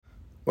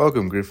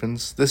Welcome,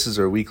 Griffins. This is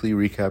our weekly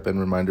recap and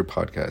reminder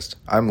podcast.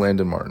 I'm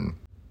Landon Martin.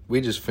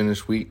 We just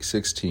finished Week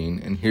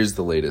 16, and here's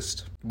the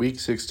latest. Week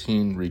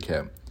 16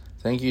 recap.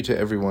 Thank you to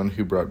everyone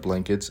who brought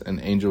blankets and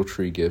angel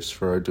tree gifts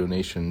for our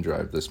donation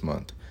drive this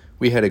month.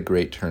 We had a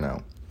great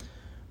turnout.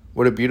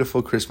 What a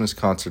beautiful Christmas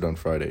concert on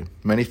Friday.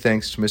 Many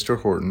thanks to Mr.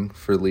 Horton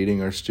for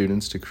leading our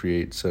students to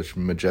create such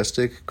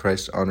majestic,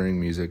 Christ-honoring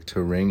music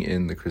to ring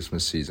in the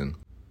Christmas season.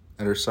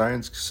 At our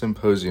science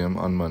symposium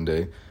on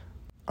Monday,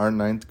 our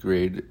 9th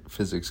grade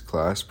physics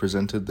class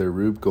presented their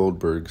Rube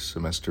Goldberg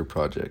semester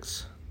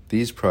projects.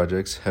 These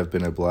projects have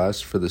been a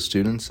blast for the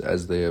students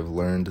as they have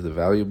learned the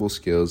valuable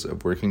skills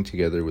of working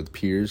together with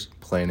peers,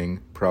 planning,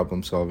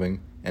 problem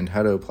solving, and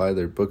how to apply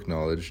their book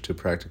knowledge to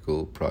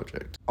practical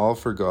projects, all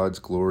for God's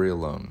glory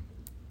alone.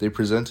 They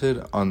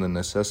presented on the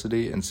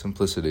necessity and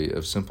simplicity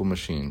of simple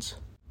machines,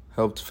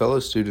 helped fellow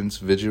students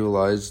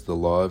visualize the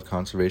law of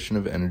conservation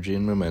of energy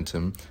and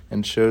momentum,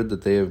 and showed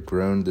that they have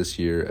grown this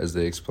year as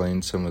they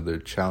explained some of their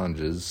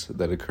challenges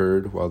that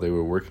occurred while they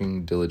were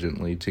working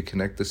diligently to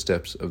connect the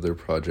steps of their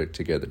project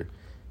together.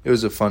 It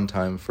was a fun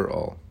time for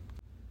all.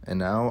 And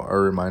now our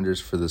reminders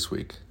for this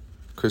week.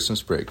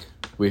 Christmas break.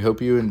 We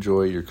hope you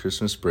enjoy your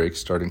Christmas break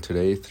starting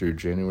today through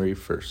January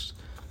 1st.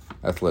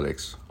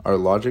 Athletics. Our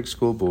Logic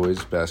School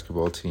boys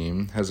basketball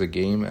team has a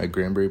game at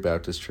Granbury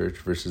Baptist Church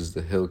versus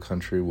the Hill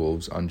Country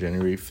Wolves on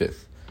January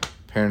 5th.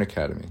 Parent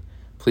Academy.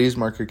 Please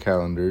mark your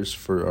calendars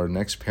for our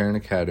next Parent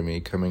Academy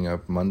coming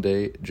up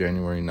Monday,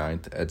 January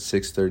 9th at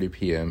 6:30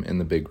 p.m. in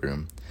the big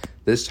room.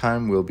 This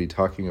time we'll be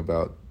talking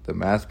about the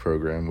math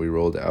program we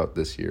rolled out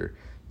this year,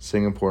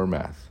 Singapore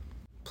Math.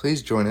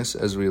 Please join us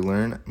as we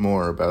learn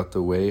more about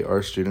the way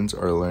our students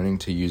are learning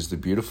to use the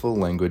beautiful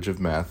language of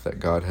math that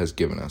God has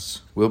given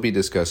us. We'll be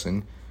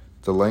discussing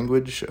the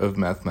language of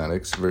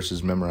mathematics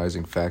versus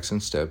memorizing facts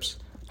and steps,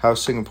 how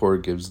Singapore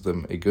gives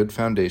them a good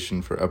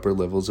foundation for upper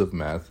levels of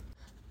math,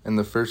 and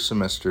the first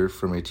semester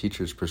from a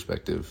teacher's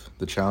perspective,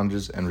 the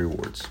challenges and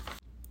rewards.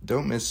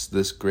 Don't miss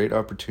this great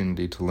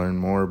opportunity to learn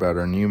more about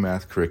our new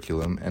math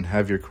curriculum and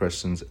have your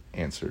questions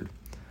answered.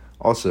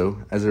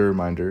 Also, as a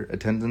reminder,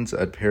 attendance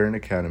at Parent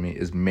Academy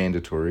is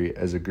mandatory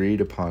as agreed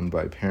upon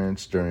by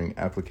parents during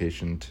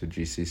application to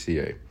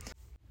GCCA.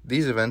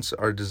 These events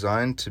are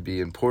designed to be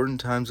important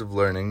times of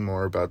learning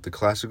more about the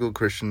classical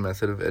Christian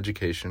method of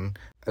education,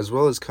 as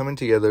well as coming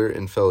together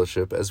in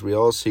fellowship as we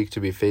all seek to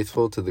be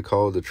faithful to the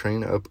call to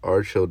train up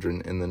our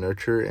children in the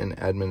nurture and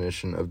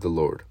admonition of the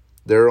Lord.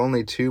 There are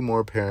only 2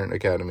 more Parent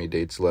Academy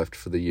dates left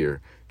for the year,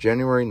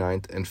 January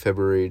 9th and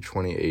February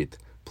 28th.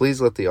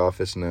 Please let the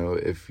office know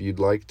if you'd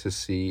like to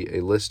see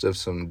a list of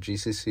some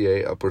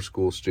GCCA upper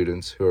school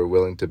students who are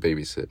willing to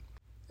babysit.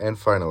 And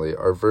finally,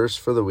 our verse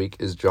for the week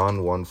is John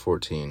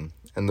 1:14.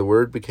 And the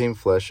Word became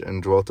flesh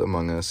and dwelt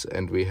among us,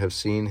 and we have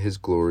seen his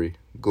glory,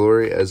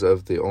 glory as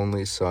of the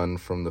only Son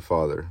from the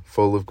Father,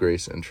 full of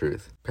grace and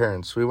truth.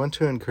 Parents, we want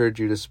to encourage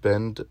you to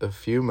spend a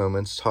few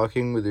moments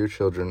talking with your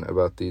children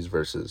about these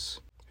verses.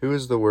 Who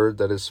is the Word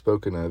that is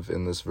spoken of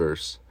in this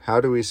verse?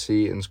 How do we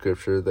see in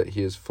Scripture that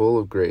he is full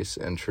of grace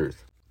and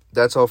truth?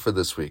 That's all for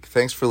this week.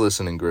 Thanks for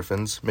listening,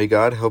 Griffins. May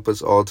God help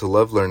us all to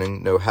love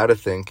learning, know how to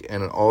think,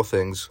 and in all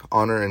things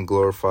honor and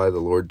glorify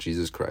the Lord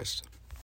Jesus Christ.